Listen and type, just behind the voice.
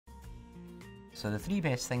So the three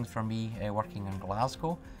best things for me working in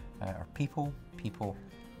Glasgow are people, people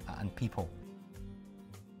and people.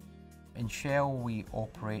 In Shell we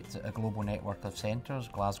operate a global network of centres,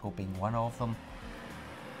 Glasgow being one of them.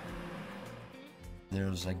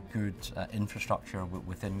 There's a good infrastructure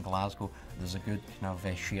within Glasgow. There's a good kind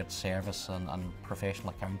of shared service and professional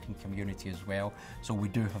accounting community as well. So we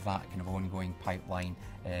do have that kind of ongoing pipeline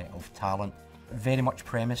of talent. Very much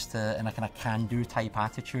premised in a kind of can-do type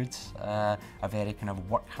attitude, a very kind of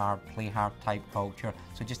work hard, play hard type culture.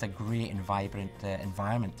 So just a great and vibrant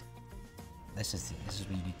environment. This is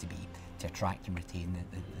where you need to be to attract and retain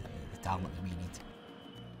the talent that we need.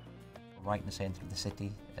 Right in the centre of the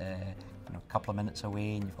city, a couple of minutes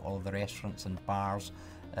away, and you've got all of the restaurants and bars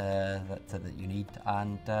that you need.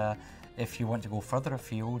 And if you want to go further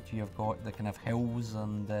afield, you've got the kind of hills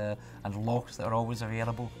and lochs that are always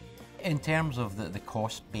available. In terms of the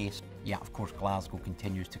cost base, yeah, of course Glasgow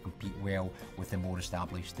continues to compete well with the more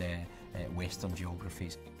established Western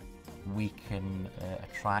geographies. We can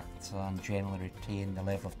attract and generally retain the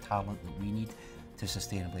level of talent that we need to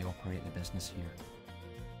sustainably operate the business here.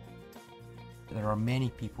 There are many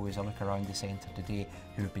people, as I look around the centre today,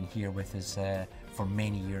 who have been here with us for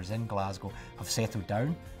many years in Glasgow, have settled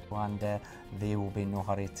down, and they will be in no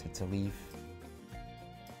hurry to leave.